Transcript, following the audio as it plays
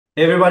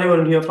Hey everybody,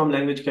 Varun here from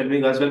Language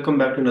Academy. Guys, welcome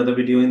back to another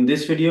video. In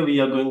this video, we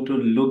are going to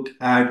look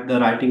at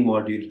the writing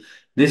module.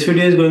 This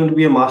video is going to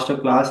be a master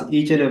class.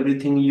 Each and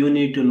everything you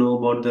need to know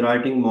about the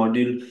writing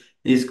module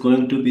is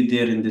going to be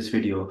there in this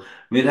video.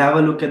 We'll have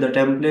a look at the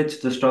templates,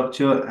 the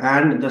structure,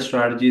 and the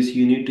strategies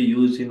you need to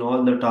use in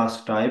all the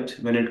task types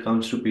when it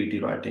comes to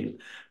PT writing.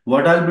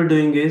 What I'll be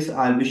doing is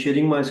I'll be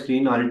sharing my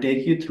screen. I'll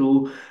take you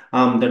through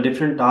the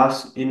different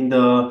tasks in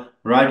the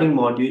writing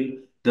module,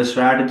 the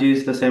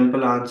strategies, the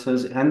sample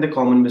answers, and the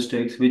common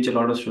mistakes which a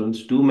lot of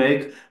students do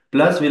make.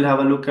 Plus, we'll have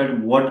a look at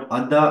what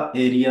other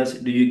areas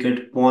do you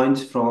get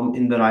points from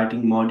in the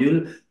writing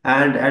module.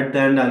 And at the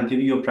end, I'll give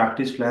you a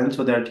practice plan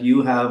so that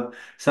you have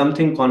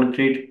something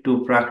concrete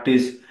to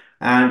practice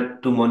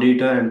and to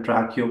monitor and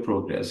track your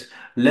progress.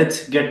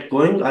 Let's get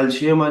going. I'll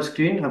share my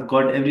screen. I've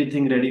got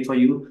everything ready for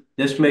you.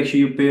 Just make sure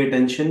you pay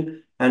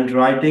attention, and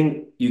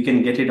writing, you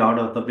can get it out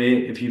of the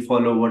way if you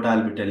follow what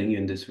I'll be telling you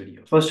in this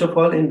video. First of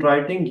all, in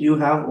writing, you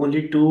have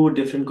only two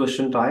different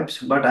question types,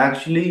 but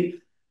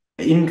actually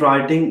in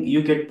writing,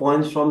 you get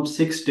points from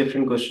six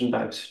different question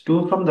types.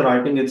 Two from the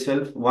writing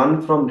itself,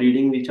 one from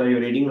reading, which are your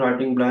reading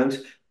writing blanks,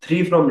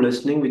 three from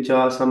listening, which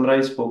are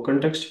summarized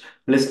spoken text,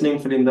 listening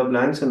fill in the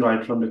blanks, and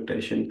write from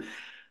dictation.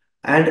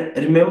 And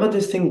remember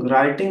this thing,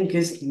 writing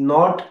is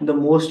not the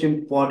most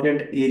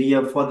important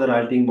area for the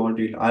writing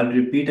module. I'll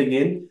repeat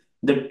again,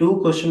 the two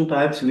question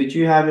types which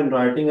you have in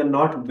writing are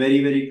not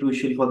very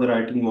crucial for the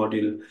writing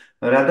module.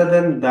 Rather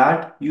than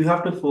that, you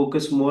have to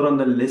focus more on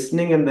the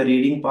listening and the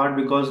reading part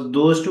because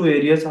those two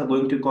areas are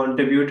going to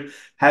contribute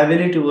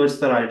heavily towards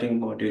the writing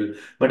module.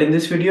 But in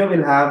this video,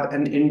 we'll have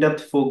an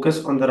in-depth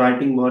focus on the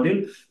writing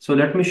module. So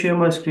let me share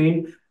my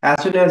screen.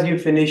 As soon as you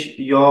finish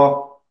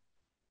your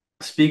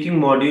speaking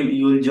module,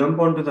 you will jump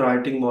onto the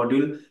writing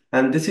module,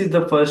 and this is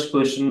the first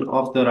question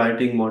of the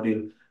writing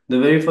module. The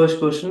very first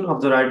question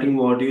of the writing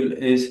module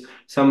is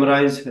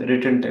summarize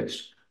written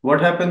text. What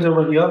happens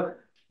over here?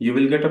 You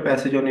will get a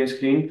passage on your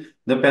screen.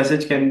 The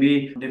passage can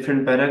be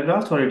different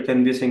paragraphs or it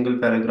can be a single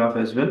paragraph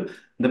as well.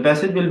 The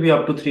passage will be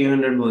up to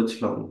 300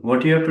 words long.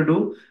 What you have to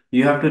do?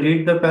 You have to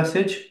read the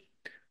passage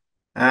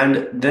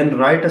and then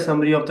write a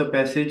summary of the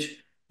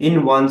passage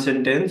in one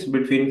sentence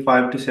between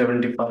 5 to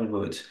 75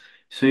 words.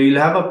 So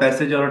you'll have a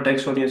passage or a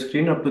text on your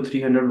screen up to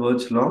 300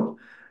 words long.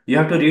 You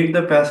have to read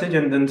the passage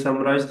and then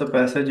summarize the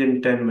passage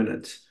in 10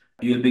 minutes.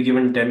 You'll be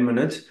given 10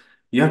 minutes.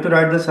 You have to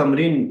write the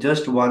summary in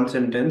just one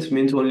sentence,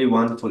 means only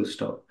one full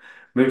stop,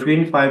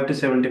 between 5 to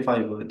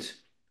 75 words.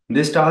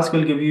 This task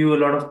will give you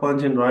a lot of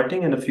points in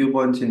writing and a few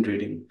points in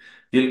reading.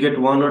 You'll get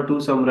one or two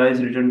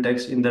summarized written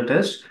text in the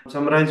test.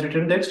 Summarized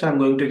written text I'm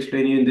going to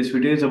explain you in this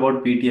video is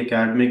about PT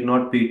Academic,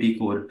 not PT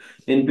Core.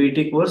 In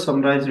PT Core,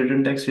 summarized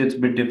written text is a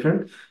bit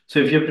different. So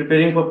if you're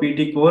preparing for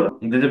PT Core,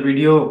 there's a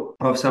video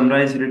of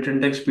summarized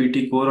written text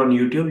PT Core on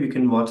YouTube. You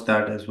can watch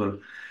that as well.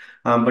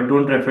 But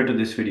don't refer to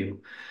this video.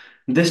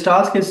 This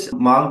task is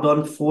marked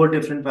on four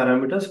different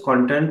parameters: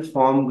 content,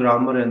 form,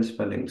 grammar, and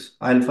spellings.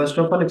 I'll first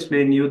of all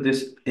explain you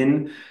this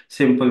in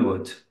simple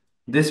words.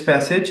 This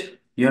passage,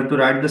 you have to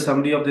write the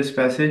summary of this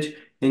passage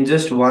in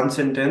just one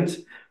sentence,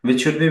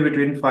 which should be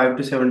between 5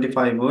 to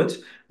 75 words.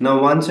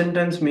 Now, one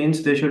sentence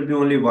means there should be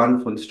only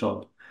one full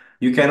stop.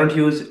 You cannot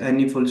use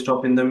any full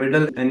stop in the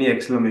middle, any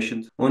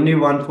exclamations. Only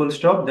one full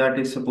stop that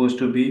is supposed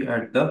to be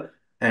at the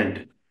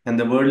end. And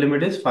the word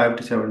limit is 5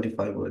 to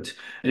 75 words.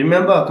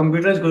 Remember, a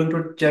computer is going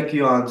to check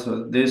your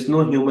answer. There is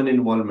no human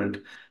involvement.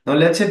 Now,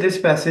 let's say this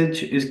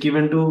passage is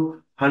given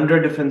to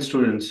 100 different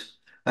students,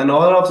 and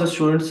all of the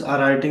students are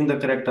writing the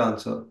correct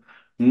answer.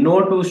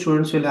 No two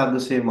students will have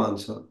the same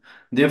answer.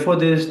 Therefore,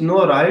 there is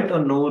no right or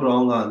no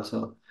wrong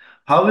answer.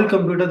 How will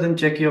computer then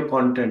check your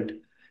content?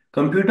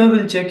 Computer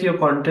will check your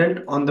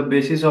content on the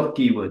basis of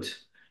keywords.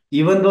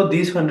 Even though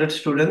these 100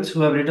 students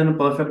who have written a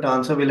perfect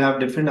answer will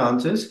have different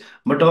answers,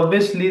 but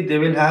obviously they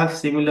will have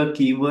similar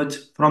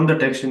keywords from the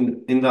text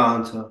in the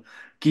answer.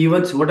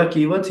 Keywords, what are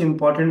keywords?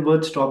 Important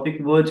words,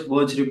 topic words,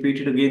 words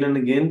repeated again and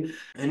again,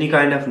 any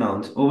kind of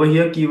nouns. Over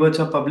here,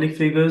 keywords are public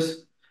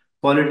figures,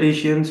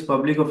 politicians,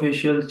 public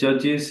officials,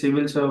 judges,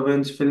 civil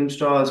servants, film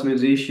stars,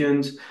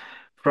 musicians,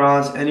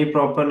 phrase, any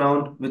proper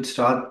noun which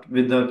start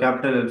with the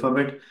capital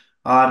alphabet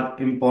are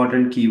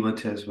important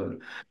keywords as well.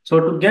 So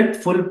to get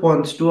full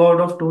points, 2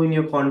 out of 2 in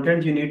your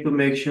content, you need to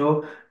make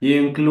sure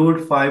you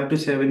include 5 to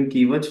 7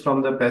 keywords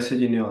from the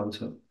passage in your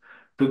answer.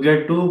 To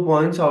get 2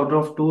 points out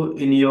of 2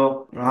 in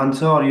your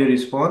answer or your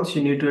response,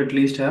 you need to at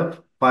least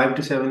have 5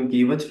 to 7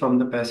 keywords from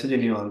the passage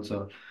in your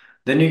answer.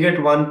 Then you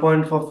get 1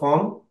 point for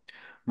form.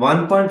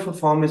 1 point for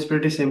form is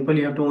pretty simple.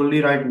 You have to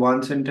only write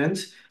one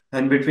sentence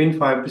and between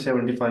 5 to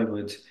 75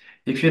 words.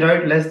 If you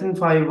write less than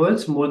 5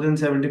 words, more than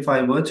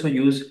 75 words, or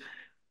use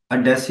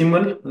a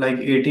decimal like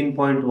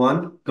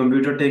 18.1,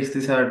 computer takes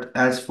this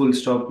as full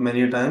stop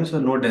many a times,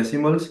 so no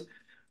decimals,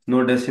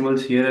 no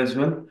decimals here as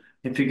well.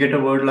 If you get a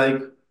word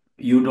like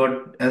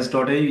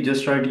u.s.a, you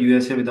just write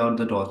USA without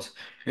the dots.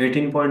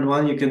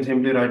 18.1, you can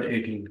simply write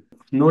 18.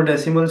 No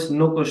decimals,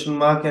 no question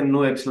mark, and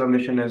no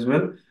exclamation as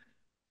well.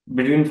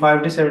 Between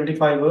 5 to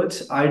 75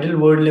 words, ideal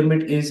word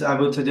limit is, I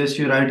would suggest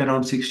you write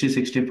around 60,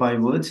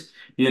 65 words.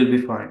 you'll be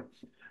fine.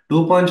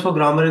 2 points for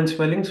grammar and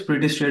spellings,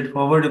 pretty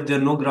straightforward. If there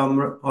are no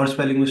grammar or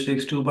spelling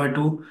mistakes, 2 by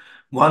 2.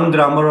 One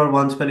grammar or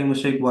one spelling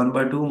mistake, 1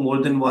 by 2.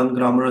 More than one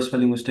grammar or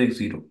spelling mistake,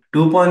 0.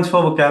 2 points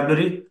for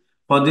vocabulary.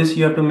 For this,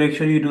 you have to make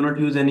sure you do not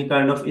use any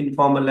kind of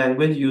informal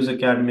language, use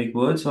academic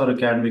words or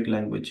academic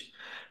language.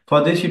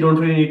 For this, you don't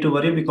really need to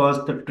worry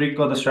because the trick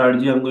or the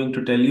strategy I'm going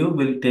to tell you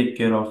will take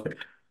care of it.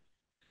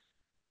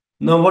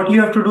 Now, what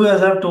you have to do,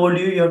 as I've told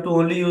you, you have to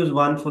only use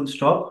one full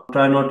stop.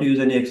 Try not to use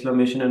any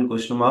exclamation and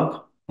question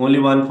mark. Only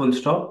one full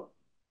stop.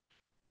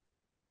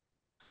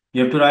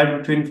 You have to write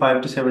between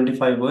 5 to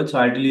 75 words,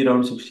 ideally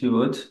around 60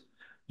 words.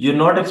 You're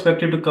not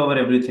expected to cover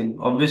everything.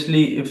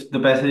 Obviously, if the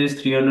passage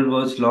is 300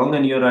 words long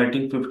and you're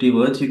writing 50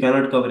 words, you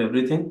cannot cover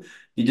everything.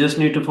 You just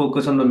need to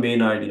focus on the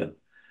main idea.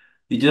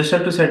 You just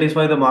have to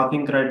satisfy the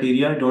marking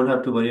criteria, don't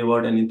have to worry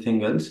about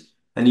anything else.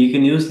 And you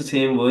can use the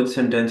same words,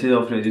 sentences,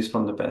 or phrases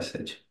from the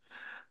passage.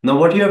 Now,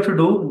 what you have to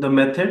do, the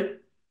method,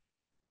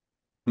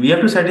 we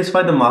have to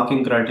satisfy the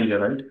marking criteria,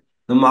 right?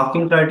 The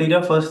marking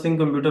criteria, first thing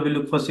computer will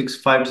look for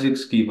 5 to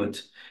 6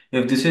 keywords.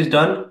 If this is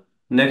done,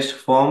 next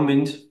form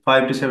means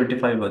 5 to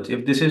 75 words.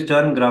 If this is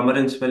done, grammar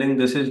and spelling,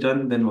 this is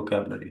done, then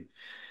vocabulary.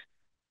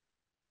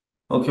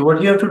 Okay,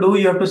 what you have to do,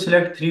 you have to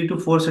select 3 to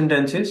 4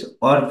 sentences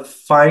or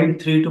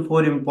find 3 to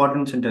 4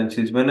 important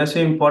sentences. When I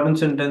say important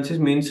sentences,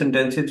 means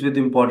sentences with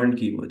important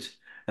keywords,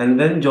 and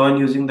then join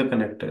using the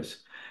connectors.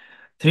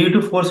 3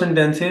 to 4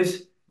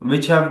 sentences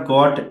which have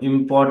got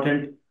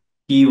important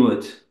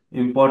keywords.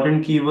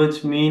 Important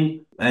keywords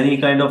mean any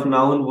kind of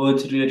noun,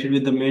 words related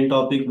with the main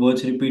topic,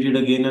 words repeated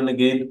again and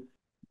again.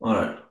 All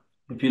right.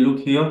 If you look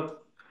here,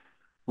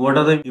 what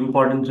are the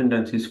important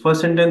sentences?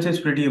 First sentence is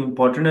pretty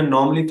important, and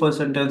normally first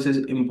sentence is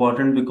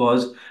important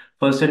because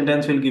first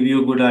sentence will give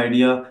you a good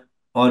idea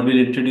or will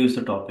introduce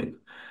the topic.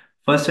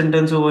 First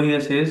sentence over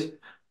here says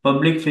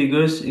public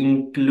figures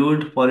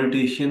include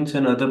politicians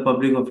and other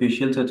public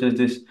officials such as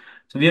this.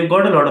 So we have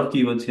got a lot of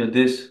keywords here.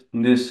 This,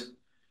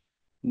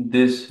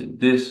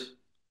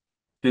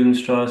 film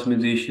stars,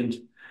 musicians.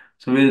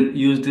 So we'll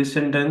use this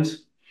sentence,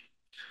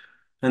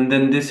 and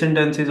then this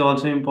sentence is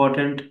also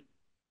important.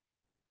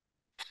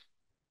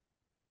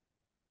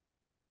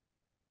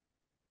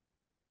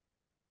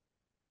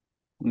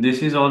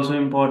 This is also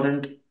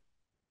important.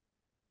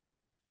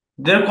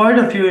 There are quite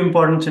a few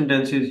important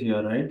sentences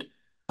here, right?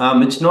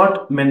 It's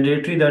not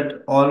mandatory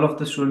that all of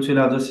the students will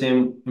have the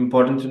same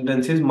important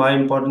sentences. My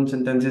important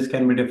sentences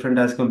can be different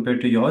as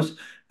compared to yours.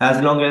 As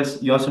long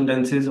as your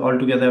sentences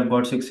altogether have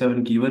got 6,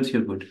 7 keywords,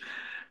 you're good.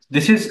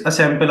 This is a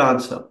sample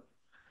answer.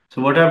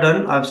 So what I've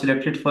done, I've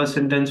selected first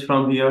sentence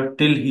from here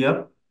till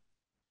here.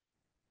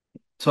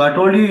 So I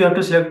told you you have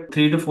to select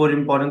 3 to 4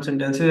 important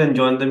sentences and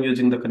join them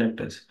using the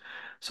connectors.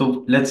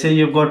 So let's say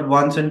you've got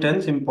one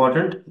sentence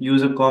important,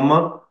 use a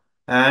comma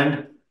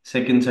and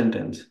second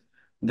sentence.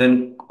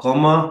 Then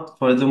comma,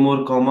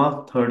 furthermore,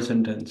 comma, third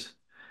sentence.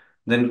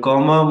 Then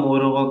comma,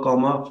 moreover,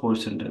 comma,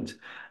 fourth sentence.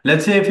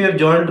 Let's say if you have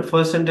joined the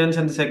first sentence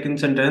and the second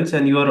sentence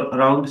and you are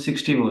around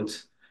 60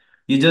 words.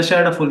 You just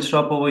add a full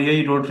stop over here.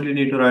 You don't really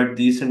need to write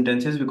these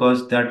sentences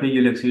because that way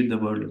you'll exceed the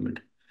word limit.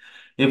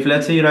 If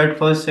let's say you write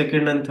first,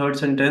 second, and third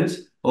sentence,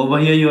 over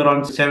here you're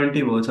on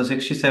 70 words or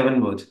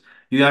 67 words.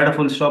 You add a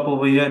full stop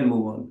over here and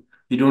move on.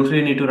 You don't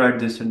really need to write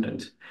this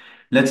sentence.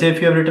 Let's say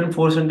if you have written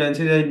 4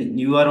 sentences and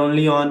you are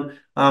only on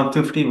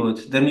 50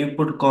 words, then you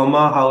put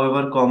comma,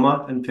 however,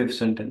 comma, and fifth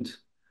sentence.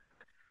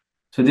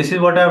 So this is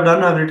what I've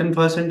done. I've written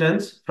first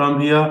sentence from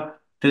here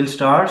till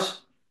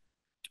stars,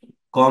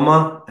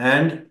 comma,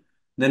 and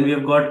then we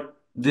have got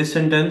this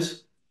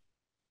sentence.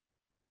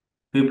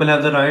 People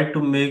have the right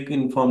to make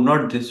inform,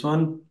 not this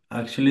one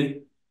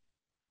actually.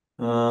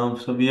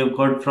 So we have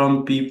got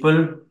from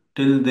people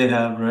till they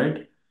have,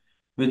 right?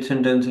 Which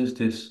sentence is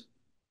this?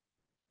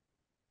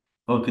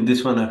 Okay,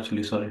 this one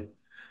actually, sorry.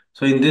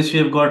 So in this we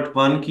have got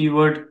one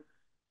keyword,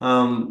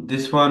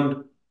 this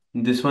one,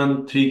 3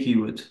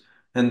 keywords.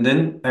 And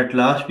then at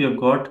last we have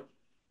got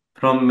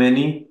from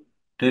many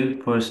till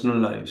personal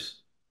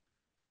lives.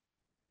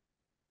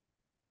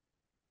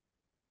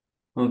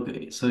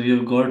 Okay, so we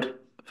have got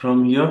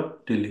from here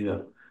till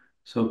here.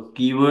 So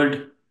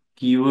keyword,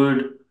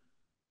 keyword,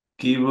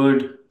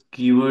 keyword,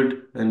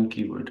 keyword, and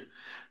keyword.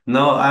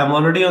 Now I'm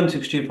already on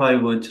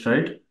 65 words,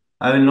 right?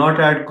 I will not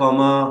add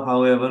comma,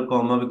 however,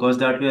 comma, because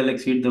that will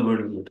exceed the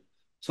word limit.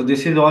 So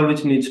this is all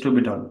which needs to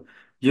be done.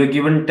 You're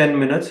given 10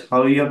 minutes.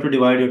 How you have to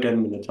divide your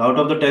 10 minutes? Out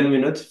of the 10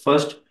 minutes,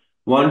 first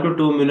 1 to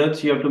 2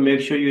 minutes, you have to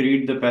make sure you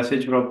read the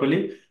passage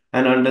properly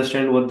and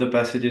understand what the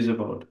passage is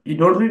about. You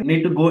don't really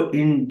need to go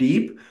in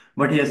deep,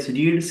 but yes,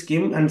 read,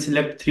 skim, and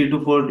select 3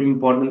 to 4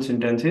 important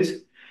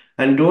sentences.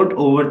 And don't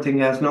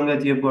overthink. As long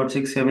as you've got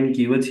 6, 7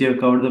 keywords, you have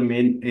covered the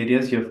main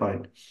areas, you're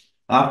fine.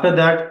 After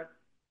that,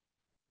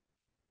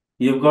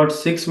 you've got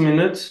 6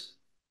 minutes,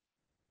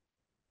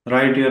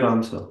 write your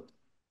answer.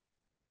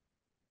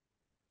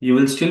 You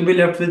will still be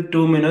left with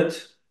 2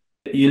 minutes.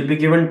 You'll be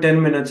given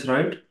 10 minutes,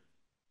 right?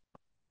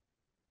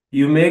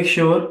 You make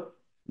sure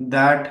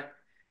that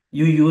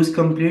you use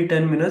complete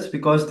 10 minutes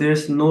because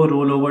there's no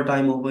rollover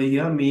time over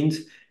here.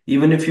 Means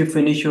Even if you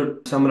finish your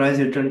summarized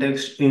written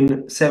text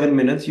in 7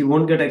 minutes, you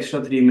won't get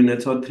extra 3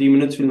 minutes, or 3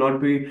 minutes will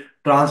not be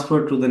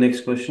transferred to the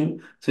next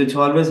question. So it's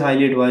always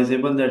highly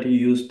advisable that you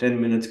use 10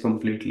 minutes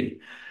completely.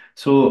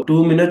 So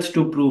 2 minutes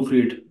to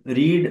proofread.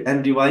 Read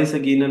and revise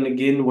again and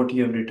again what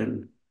you have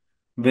written.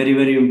 Very,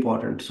 very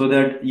important, so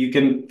that you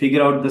can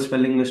figure out the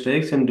spelling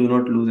mistakes and do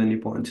not lose any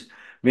points.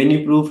 When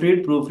you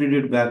proofread, proofread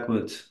it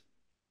backwards.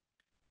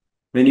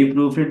 When you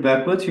proofread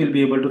backwards, you'll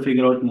be able to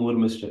figure out more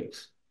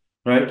mistakes,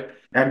 right?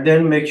 And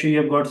then make sure you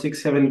have got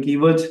 6, 7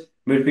 keywords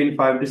between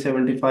 5 to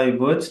 75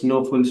 words,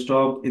 no full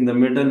stop in the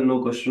middle,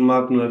 no question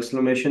mark, no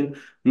exclamation,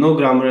 no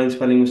grammar and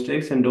spelling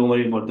mistakes, and don't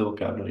worry about the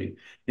vocabulary.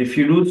 If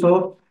you do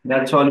so,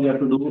 that's all you have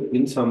to do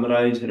in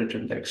summarized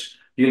written text.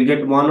 You'll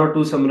get 1 or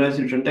 2 summarized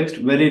written text,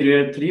 very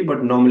rare 3,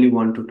 but normally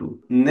 1 to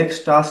 2.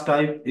 Next task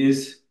type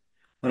is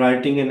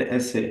writing an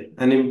essay.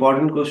 An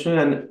important question,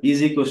 an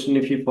easy question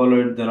if you follow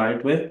it the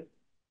right way.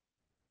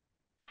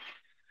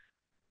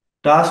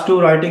 Task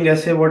 2, writing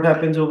essay. What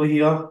happens over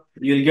here?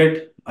 You'll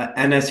get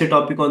an essay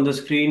topic on the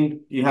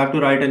screen. You have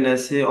to write an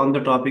essay on the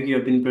topic you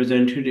have been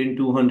presented in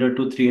 200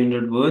 to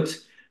 300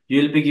 words.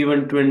 You'll be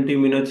given 20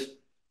 minutes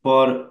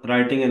for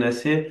writing an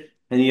essay,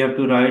 and you have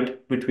to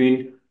write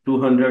between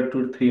 200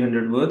 to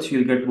 300 words.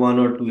 You'll get 1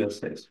 or 2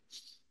 essays.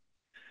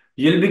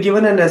 You'll be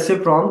given an essay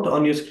prompt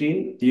on your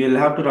screen. You'll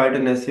have to write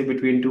an essay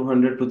between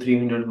 200 to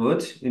 300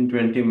 words in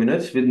 20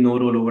 minutes with no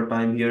rollover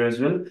time here as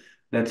well.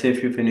 Let's say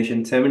if you finish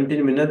in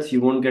 17 minutes,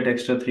 you won't get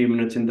extra 3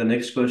 minutes in the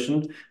next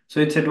question. So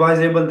it's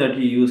advisable that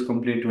you use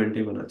complete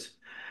 20 minutes.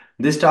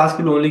 This task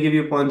will only give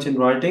you points in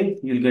writing.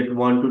 You'll get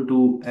 1 to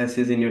 2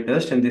 essays in your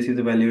test, and this is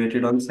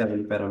evaluated on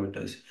 7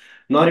 parameters.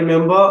 Now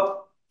remember,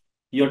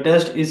 your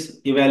test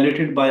is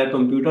evaluated by a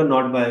computer,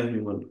 not by a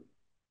human.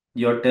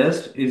 Your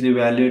test is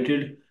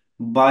evaluated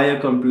by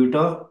a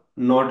computer,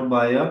 not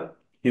by a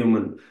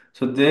human.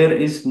 So there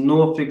is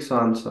no fixed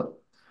answer.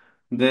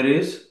 There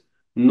is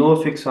no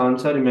fixed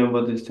answer.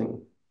 Remember this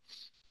thing.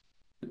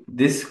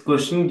 This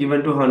question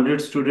given to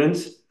 100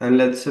 students, and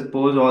let's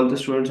suppose all the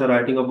students are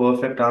writing a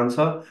perfect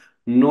answer,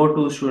 no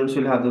two students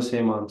will have the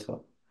same answer.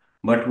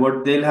 But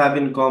what they'll have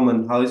in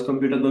common, how is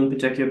computer going to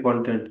check your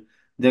content?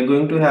 They're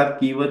going to have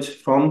keywords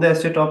from the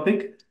essay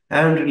topic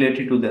and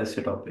related to the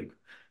essay topic.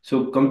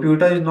 So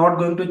computer is not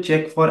going to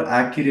check for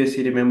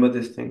accuracy, remember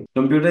this thing.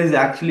 Computer is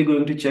actually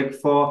going to check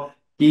for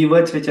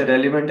keywords which are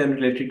relevant and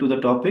related to the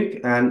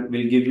topic, and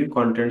will give you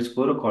content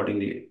score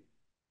accordingly.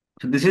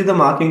 So this is the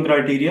marking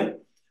criteria.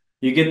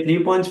 You get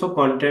 3 points for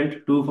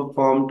content, 2 for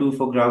form, 2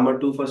 for grammar,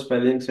 2 for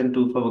spellings, and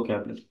 2 for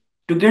vocabulary.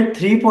 To get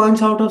 3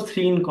 points out of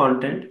 3 in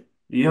content,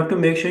 you have to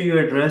make sure you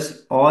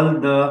address all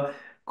the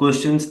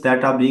questions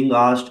that are being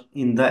asked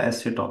in the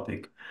essay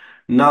topic.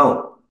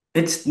 Now,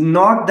 it's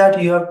not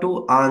that you have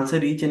to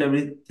answer each and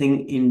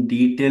everything in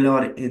detail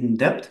or in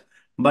depth,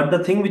 but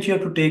the thing which you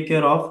have to take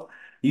care of,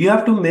 you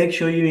have to make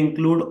sure you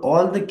include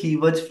all the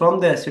keywords from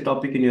the essay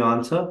topic in your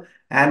answer,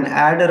 and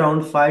add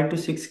around 5 to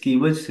 6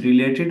 keywords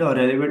related or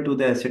relevant to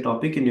the essay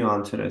topic in your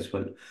answer as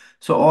well.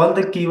 So all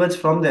the keywords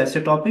from the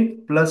essay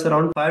topic plus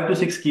around 5 to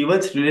 6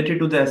 keywords related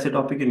to the essay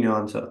topic in your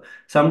answer.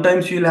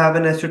 Sometimes you'll have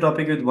an essay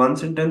topic with one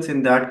sentence.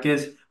 In that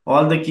case,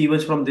 all the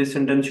keywords from this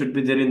sentence should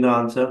be there in the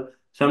answer.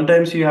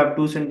 Sometimes you have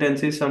 2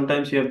 sentences,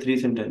 sometimes you have 3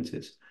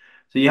 sentences.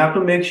 So you have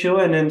to make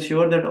sure and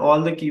ensure that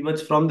all the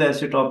keywords from the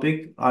essay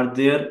topic are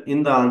there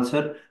in the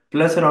answer,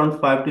 plus around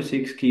 5 to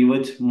 6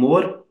 keywords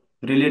more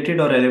related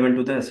or relevant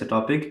to the essay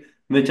topic,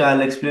 which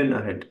I'll explain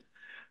ahead.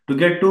 To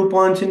get 2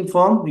 points in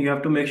form, you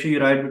have to make sure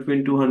you write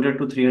between 200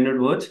 to 300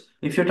 words.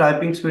 If your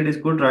typing speed is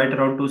good, write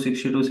around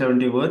 260 to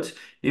 70 words.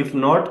 If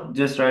not,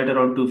 just write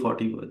around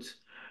 240 words.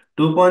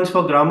 2 points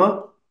for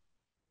grammar.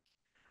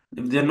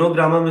 If there are no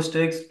grammar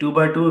mistakes, 2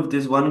 by 2. If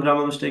there's one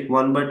grammar mistake,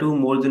 1 by 2,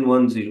 more than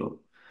 1, 0.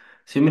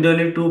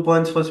 Similarly, 2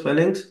 points for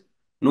spellings.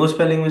 No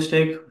spelling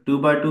mistake, 2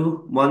 by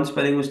 2. One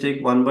spelling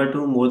mistake, 1 by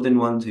 2, more than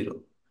 1, 0.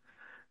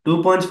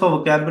 2 points for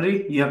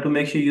vocabulary. You have to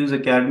make sure you use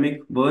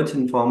academic words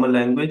in formal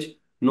language,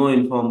 no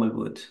informal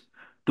words.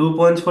 2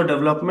 points for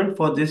development.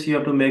 For this, you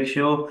have to make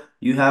sure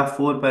you have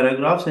 4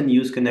 paragraphs and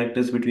use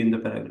connectors between the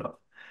paragraph.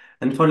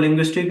 And for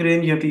linguistic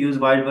range, you have to use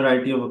wide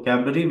variety of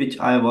vocabulary, which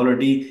I have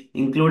already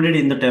included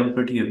in the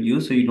template you have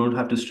used, so you don't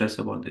have to stress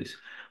about this.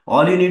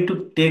 All you need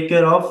to take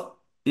care of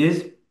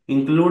is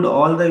include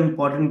all the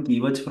important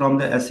keywords from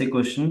the essay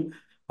question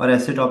or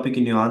essay topic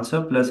in your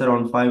answer, plus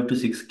around 5 to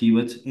 6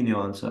 keywords in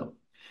your answer.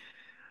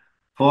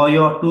 For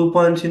your 2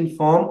 points in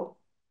form,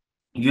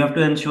 you have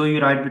to ensure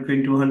you write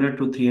between 200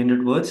 to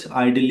 300 words,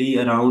 ideally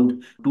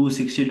around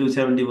 260 to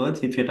 70 words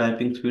if your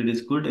typing speed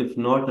is good, if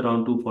not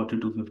around 240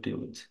 to 50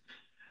 words.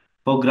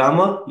 For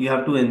grammar, you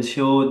have to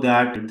ensure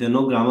that there are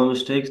no grammar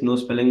mistakes, no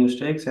spelling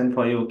mistakes, and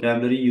for your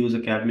vocabulary, use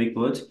academic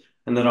words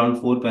and around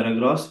 4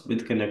 paragraphs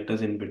with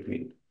connectors in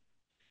between.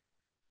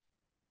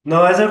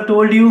 Now, as I've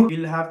told you,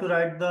 you'll have to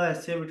write the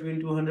essay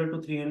between 200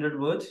 to 300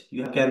 words.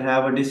 You can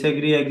have a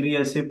disagree, agree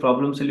essay,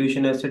 problem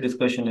solution essay,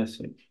 discussion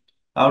essay.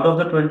 Out of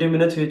the 20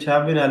 minutes which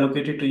have been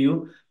allocated to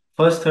you,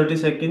 first 30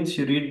 seconds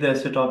you read the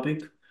essay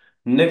topic,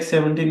 next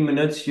 17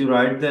 minutes you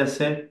write the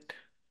essay,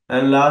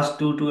 and last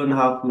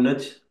 2.5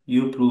 minutes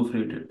you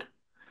proofread it.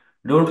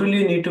 Don't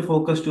really need to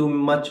focus too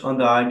much on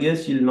the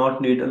ideas. You'll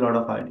not need a lot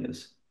of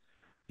ideas.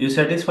 You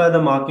satisfy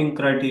the marking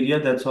criteria.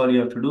 That's all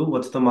you have to do.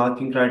 What's the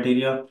marking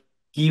criteria?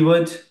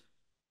 Keywords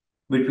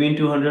between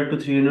 200 to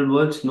 300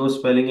 words, no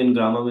spelling and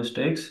grammar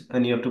mistakes,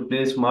 and you have to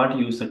play smart.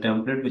 Use the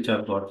template which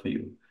I've got for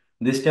you.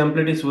 This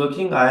template is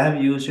working. I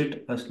have used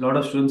it. A lot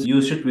of students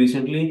used it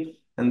recently,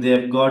 and they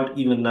have got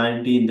even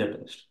 90 in their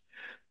test.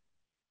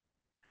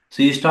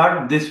 So you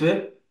start this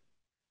way.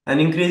 An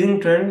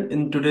increasing trend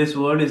in today's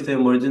world is the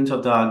emergence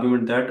of the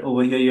argument that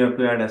over here you have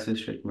to add essay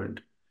statement.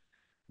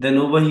 Then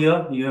over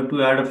here you have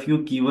to add a few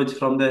keywords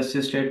from the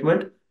essay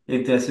statement.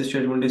 If the essay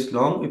statement is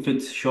long, if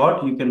it's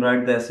short, you can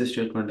write the essay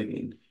statement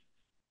again.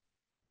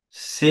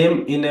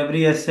 Same in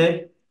every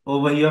essay.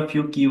 Over here,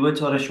 few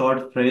keywords or a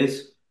short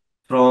phrase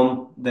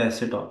from the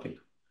essay topic.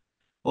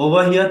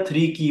 Over here,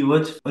 three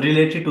keywords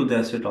related to the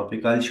essay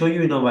topic. I'll show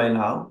you in a while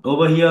how.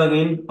 Over here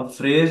again, a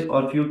phrase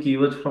or few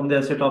keywords from the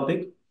essay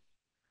topic.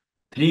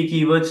 Three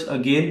keywords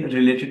again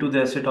related to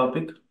the essay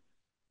topic.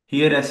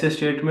 Here essay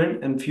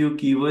statement and few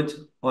keywords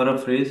or a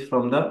phrase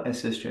from the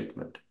essay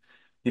statement.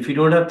 If you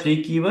don't have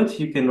three keywords,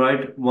 you can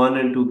write one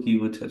and two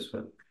keywords as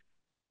well.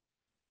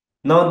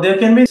 Now there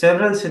can be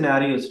several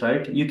scenarios,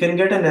 right? You can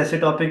get an essay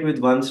topic with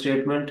one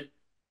statement,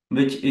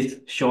 which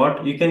is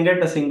short. You can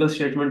get a single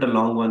statement, a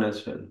long one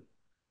as well.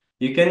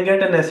 You can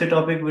get an essay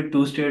topic with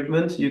two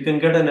statements. You can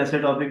get an essay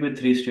topic with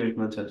three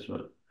statements as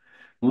well.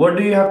 What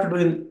do you have to do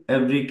in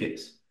every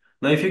case?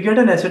 Now, if you get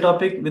an essay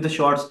topic with a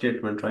short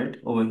statement, right,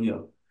 over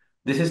here,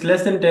 this is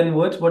less than 10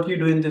 words. What you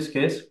do in this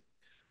case?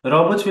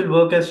 Robots will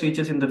work as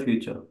teachers in the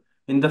future.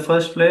 In the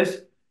first place,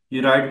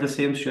 you write the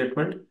same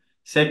statement.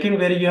 Second,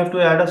 where you have to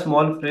add a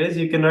small phrase,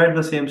 you can write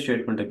the same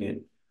statement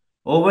again.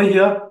 Over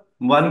here,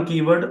 one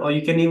keyword, or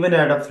you can even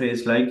add a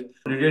phrase like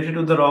related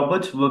to the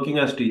robots working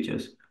as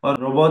teachers, or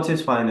robots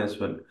is fine as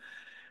well.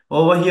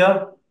 Over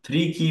here,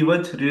 three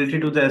keywords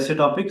related to the essay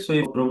topic. So,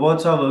 if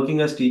robots are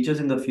working as teachers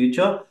in the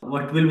future,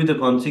 what will be the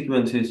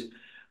consequences?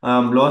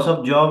 Loss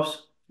of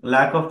jobs,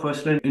 lack of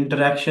personal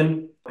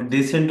interaction,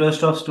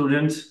 disinterest of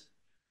students.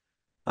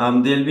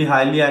 They'll be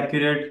highly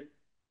accurate,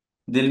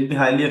 they'll be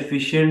highly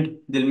efficient,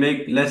 they'll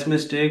make less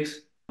mistakes,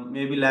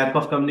 maybe lack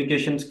of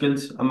communication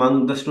skills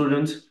among the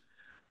students.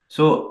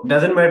 So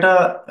doesn't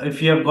matter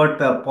if you have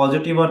got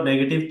positive or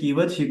negative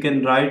keywords, you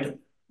can write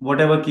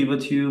whatever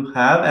keywords you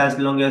have as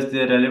long as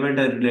they're relevant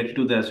and related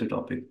to the essay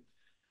topic.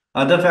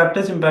 Other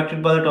factors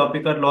impacted by the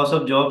topic are loss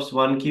of jobs,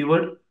 one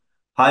keyword,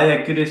 high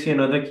accuracy,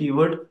 another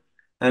keyword,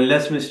 and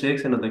less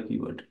mistakes, another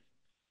keyword.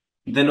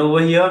 Then over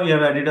here, we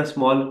have added a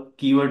small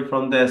keyword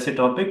from the essay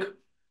topic.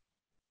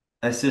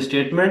 Essay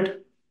statement,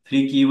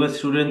 three keywords,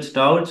 students'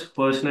 doubts,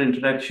 personal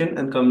interaction,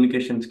 and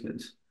communication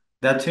skills.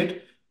 That's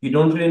it. You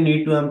don't really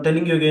need to, I'm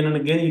telling you again and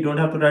again, you don't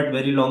have to write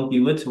very long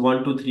keywords,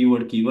 1 to 3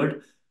 word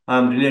keyword,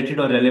 related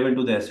or relevant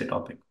to the essay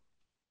topic.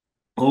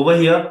 Over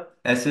here,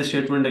 essay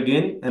statement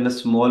again, and a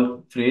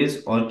small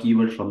phrase or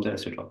keyword from the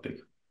essay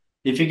topic.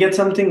 If you get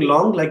something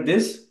long like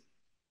this,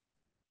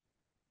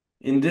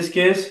 in this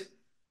case,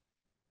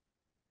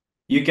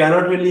 you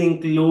cannot really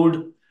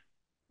include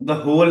the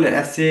whole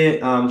essay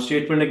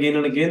statement again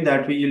and again.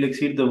 That way you'll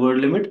exceed the word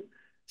limit.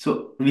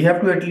 So we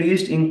have to at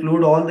least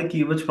include all the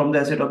keywords from the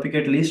essay topic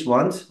at least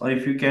once, or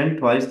if you can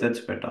twice, that's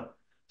better.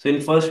 So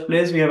in first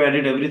place, we have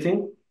added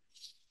everything.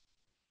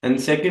 And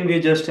second, we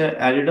just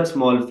added a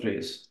small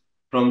phrase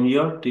from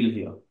here till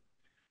here.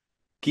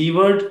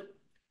 Keyword,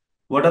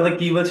 what are the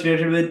keywords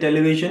related with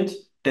televisions?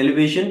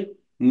 Television,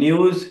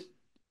 news,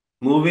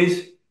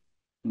 movies,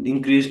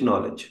 increased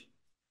knowledge.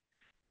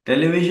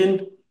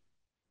 Television,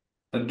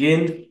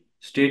 again,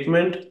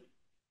 statement,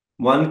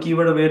 one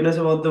keyword awareness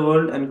about the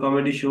world and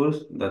comedy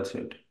shows. That's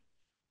it.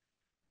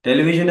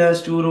 Television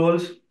has two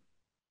roles,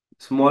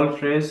 small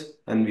phrase,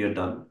 and we are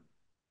done.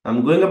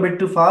 I'm going a bit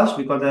too fast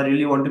because I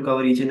really want to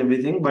cover each and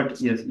everything,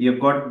 but yes, you've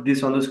got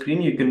this on the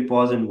screen. You can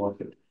pause and watch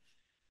it.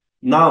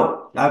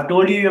 Now, I've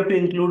told you you have to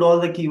include all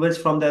the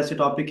keywords from the essay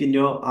topic in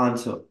your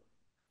answer.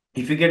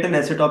 If you get an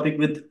essay topic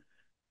with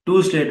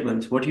two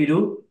statements, what you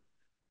do?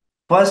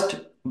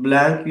 First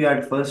blank, you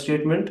add first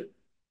statement.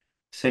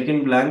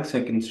 Second blank,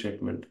 second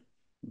statement.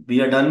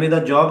 We are done with the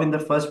job in the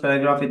first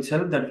paragraph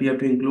itself that we have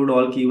to include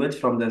all keywords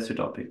from the essay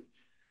topic.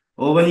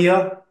 Over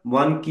here,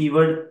 one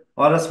keyword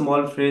or a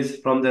small phrase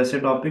from the essay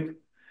topic,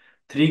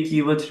 three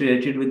keywords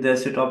related with the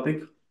essay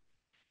topic.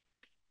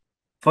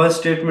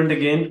 First statement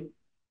again,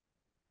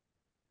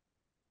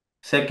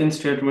 second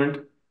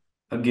statement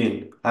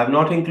again. I have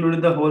not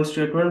included the whole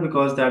statement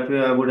because that way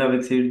I would have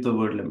exceeded the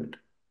word limit.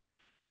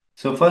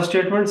 So first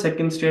statement,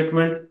 second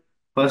statement,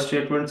 first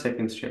statement,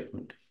 second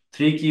statement.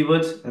 Three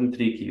keywords and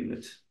three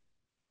keywords.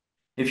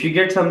 If you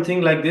get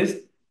something like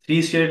this,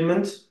 three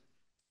statements,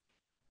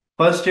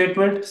 first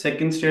statement,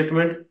 second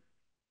statement,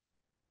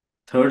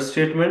 third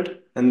statement,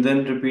 and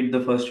then repeat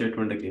the first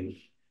statement again.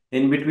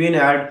 In between,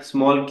 add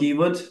small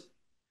keywords,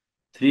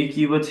 three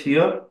keywords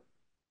here,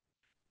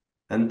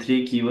 and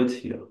three keywords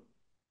here.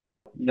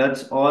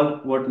 That's all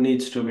what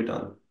needs to be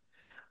done.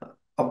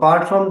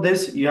 Apart from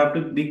this, you have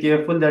to be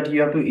careful that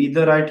you have to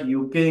either write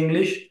UK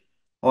English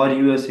or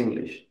US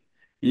English.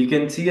 You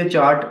can see a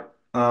chart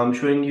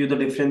showing you the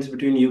difference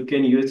between UK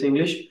and US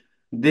English.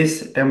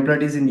 This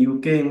template is in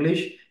UK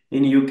English.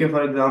 In UK,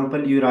 for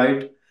example, you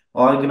write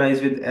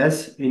organize with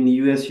S. In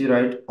US, you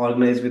write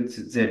organize with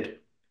Z.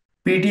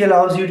 PT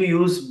allows you to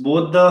use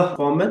both the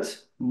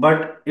formats,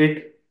 but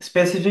it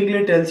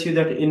specifically tells you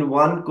that in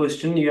one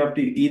question you have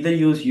to either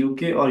use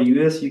UK or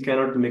US. You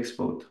cannot mix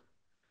both.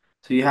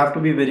 So you have to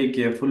be very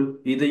careful.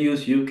 Either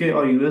use UK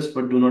or US,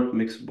 but do not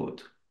mix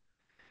both.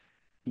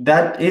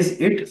 That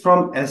is it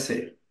from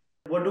essay.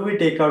 What do we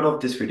take out of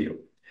this video?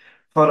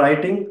 For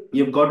writing,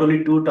 you've got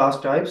only two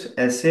task types,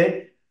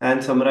 essay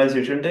and summarize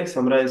written text.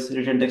 Summarize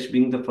written text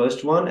being the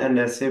first one and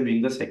essay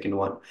being the second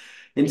one.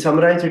 In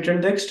summarize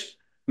written text,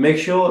 make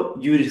sure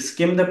you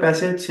skim the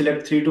passage,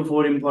 select 3 to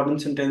 4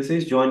 important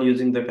sentences, join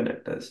using the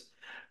connectors.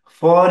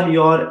 For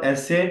your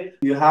essay,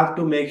 you have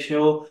to make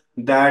sure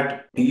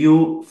that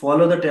you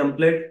follow the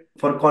template.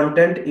 For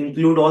content,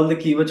 include all the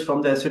keywords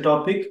from the essay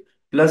topic,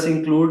 plus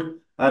include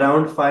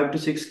around 5 to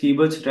 6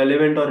 keywords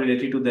relevant or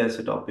related to the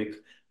essay topic.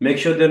 Make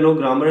sure there are no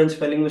grammar and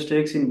spelling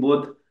mistakes in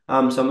both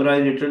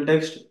summarized written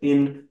text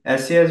in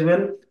essay as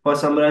well. For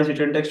summarized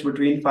written text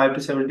between 5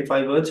 to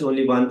 75 words,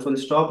 only one full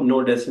stop,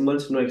 no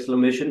decimals, no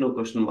exclamation, no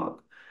question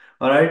mark.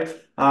 All right.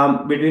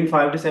 Between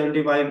 5 to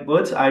 75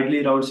 words,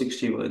 ideally around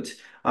 60 words.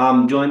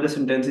 Join the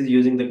sentences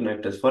using the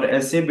connectors. For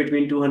essay,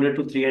 between 200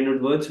 to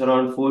 300 words,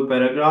 around 4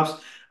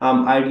 paragraphs,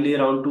 ideally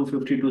around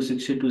 250,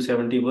 260,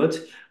 270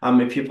 words.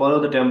 If you follow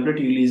the template,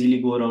 you'll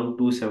easily go around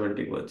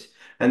 270 words.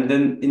 And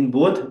then in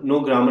both, no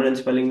grammar and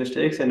spelling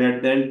mistakes. And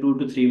at the end, 2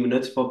 to 3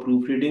 minutes for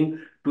proofreading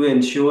to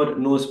ensure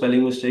no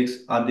spelling mistakes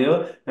are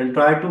there. And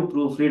try to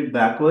proofread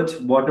backwards,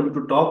 bottom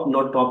to top,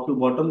 not top to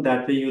bottom.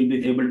 That way, you'll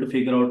be able to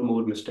figure out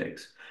more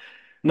mistakes.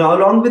 Now,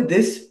 along with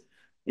this,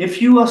 if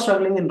you are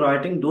struggling in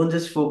writing, don't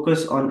just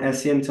focus on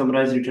essay and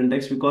summarize written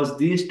text because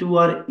these two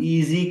are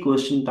easy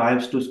question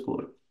types to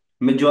score.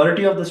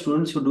 Majority of the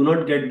students who do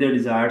not get their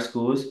desired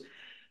scores,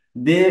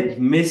 they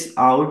miss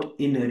out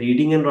in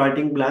reading and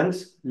writing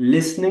blanks,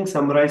 listening,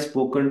 summarize,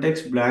 spoken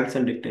text, blanks,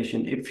 and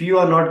dictation. If you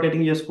are not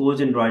getting your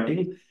scores in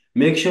writing,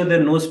 make sure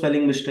there are no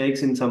spelling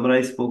mistakes in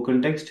summarize,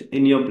 spoken text,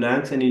 in your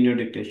blanks, and in your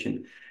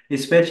dictation.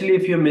 Especially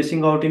if you're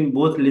missing out in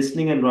both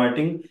listening and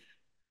writing,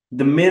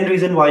 the main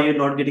reason why you're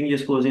not getting your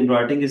scores in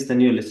writing is then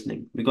you're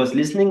listening, because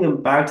listening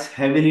impacts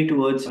heavily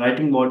towards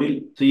writing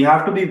module. So you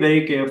have to be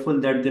very careful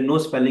that there are no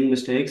spelling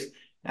mistakes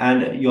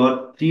and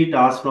your 3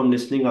 tasks from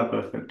listening are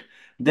perfect.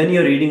 Then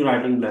you're reading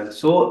writing blanks.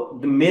 So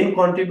the main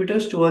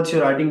contributors towards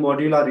your writing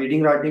module are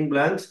reading writing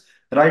blanks,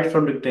 write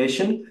from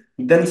dictation,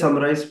 then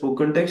summarize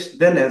spoken text,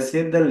 then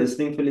essay, then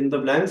listening, fill in the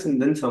blanks, and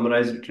then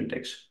summarize written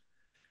text.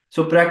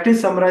 So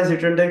practice summarize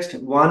written text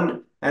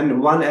one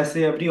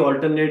essay every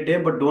alternate day,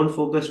 but don't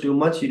focus too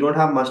much. You don't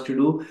have much to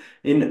do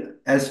in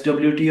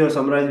SWT or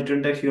summarize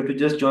written text. You have to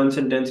just join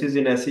sentences.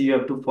 In essay, you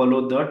have to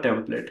follow the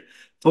template.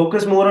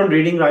 Focus more on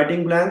reading,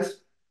 writing blanks,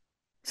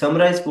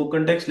 summarize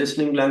spoken text,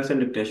 listening blanks,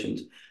 and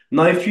dictations.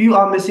 Now, if you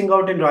are missing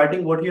out in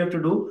writing, what you have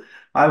to do,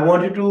 I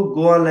want you to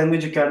go on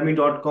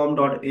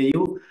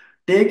languageacademy.com.au,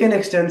 take an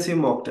extensive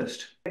mock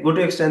test. Go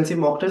to extensive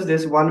mock test.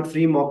 There's one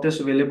free mock test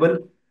available.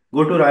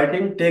 Go to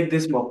writing, take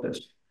this mock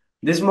test.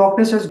 This mock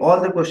test has all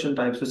the question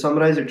types. So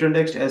summarize written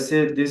text,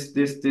 essay, this.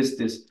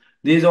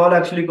 These all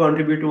actually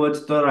contribute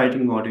towards the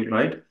writing module,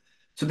 right?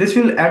 So this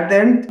will, at the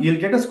end, you'll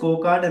get a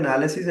scorecard,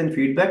 analysis, and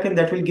feedback, and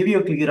that will give you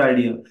a clear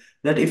idea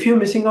that if you're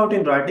missing out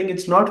in writing,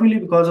 it's not really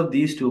because of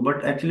these two,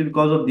 but actually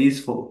because of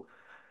these four.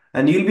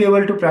 And you'll be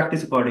able to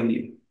practice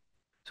accordingly.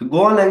 So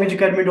go on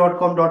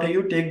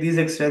languageacademy.com.au, take these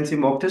extensive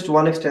mock tests.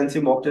 One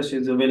extensive mock test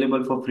is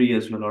available for free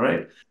as well, all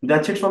right?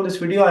 That's it from this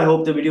video. I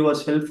hope the video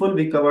was helpful.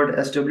 We covered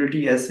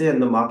SWT, essay, and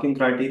the marking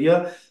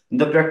criteria.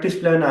 The practice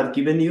plan I've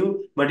given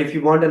you, but if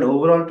you want an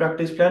overall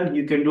practice plan,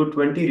 you can do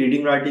 20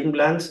 reading writing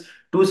blanks,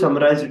 2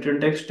 summarize written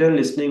text, 10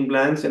 listening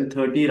blanks, and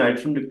 30 write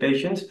from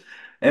dictations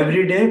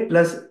every day,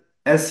 plus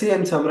essay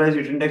and summarize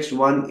written text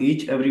one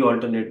each every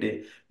alternate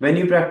day. When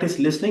you practice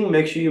listening,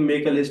 make sure you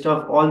make a list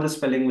of all the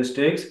spelling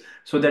mistakes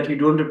so that you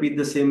don't repeat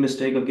the same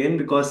mistake again,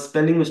 because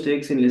spelling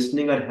mistakes in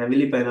listening are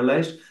heavily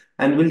penalized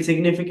and will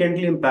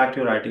significantly impact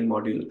your writing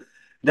module.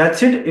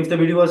 That's it. If the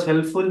video was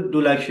helpful, do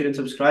like, share, and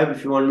subscribe.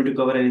 If you want me to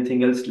cover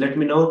anything else, let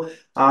me know.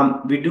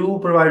 We do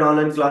provide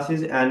online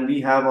classes and we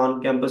have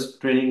on-campus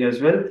training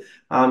as well.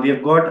 We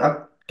have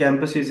got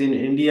campuses in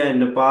India, in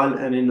Nepal,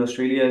 and in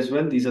Australia as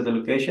well. These are the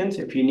locations.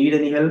 If you need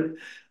any help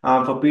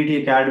for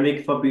PT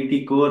Academic, for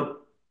PT Core,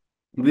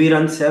 we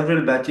run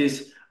several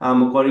batches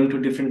according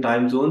to different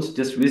time zones.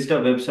 Just visit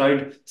our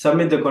website,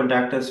 submit the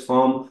contact us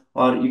form,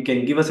 or you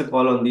can give us a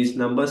call on these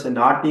numbers, and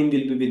our team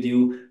will be with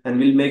you and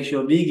we'll make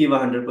sure we give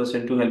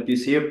 100% to help you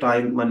save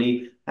time,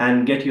 money,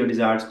 and get your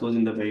desired scores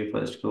in the very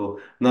first go.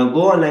 Now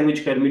go on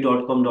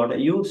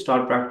languageacademy.com.au,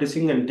 start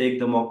practicing and take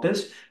the mock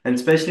test, and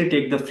especially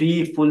take the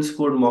free full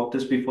scored mock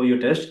test before your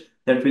test.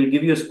 that will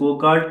give you a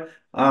scorecard,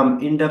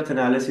 in-depth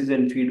analysis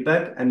and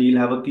feedback, and you'll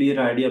have a clear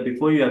idea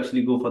before you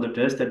actually go for the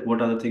test that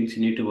what are the things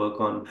you need to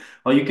work on.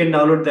 Or you can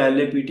download the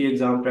LAPT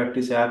exam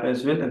practice app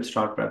as well and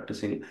start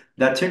practicing.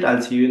 That's it.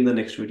 I'll see you in the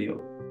next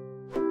video.